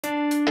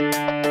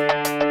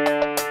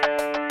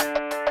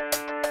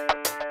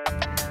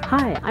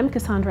Hi, I'm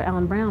Cassandra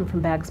Allen-Brown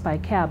from Bags by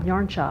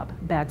CAB-Yarn Shoppe,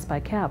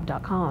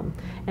 bagsbycab.com,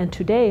 and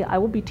today I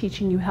will be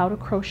teaching you how to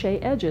crochet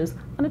edges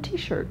on a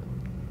t-shirt.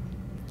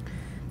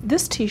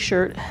 This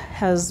t-shirt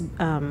has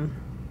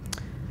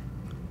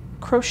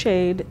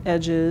crocheted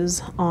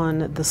edges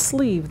on the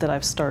sleeve that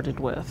I've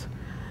started with.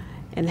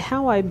 And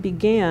how I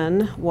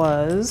began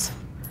was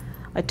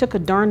I took a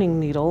darning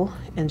needle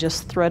and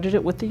just threaded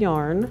it with the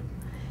yarn,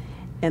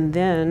 and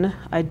then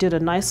I did a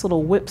nice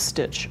little whip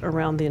stitch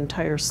around the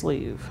entire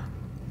sleeve.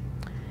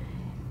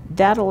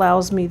 That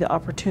allows me the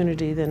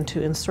opportunity then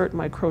to insert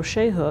my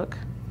crochet hook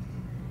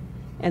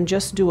and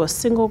just do a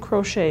single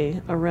crochet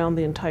around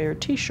the entire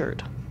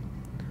t-shirt.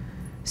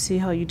 See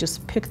how you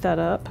just pick that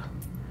up,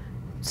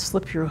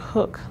 slip your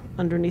hook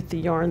underneath the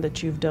yarn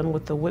that you've done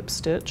with the whip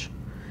stitch,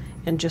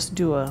 and just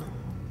do a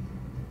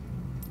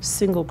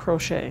single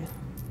crochet.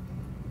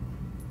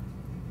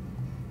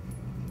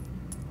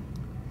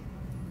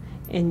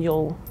 And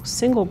you'll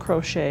single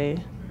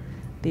crochet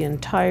the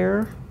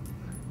entire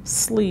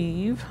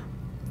sleeve,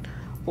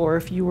 or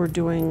if you were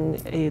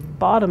doing a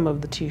bottom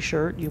of the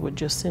t-shirt, you would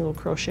just single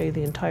crochet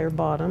the entire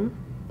bottom.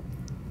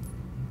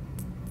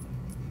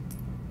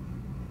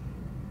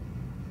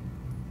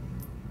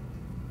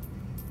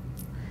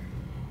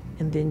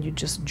 And then you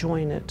just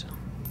join it.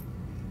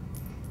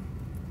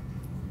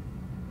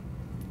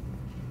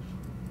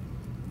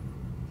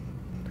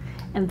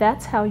 And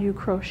that's how you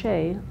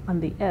crochet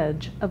on the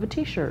edge of a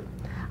t-shirt.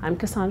 I'm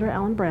Cassandra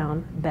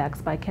Allen-Brown, Bags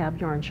by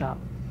CAB-Yarn Shoppe.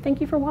 Thank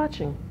you for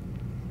watching.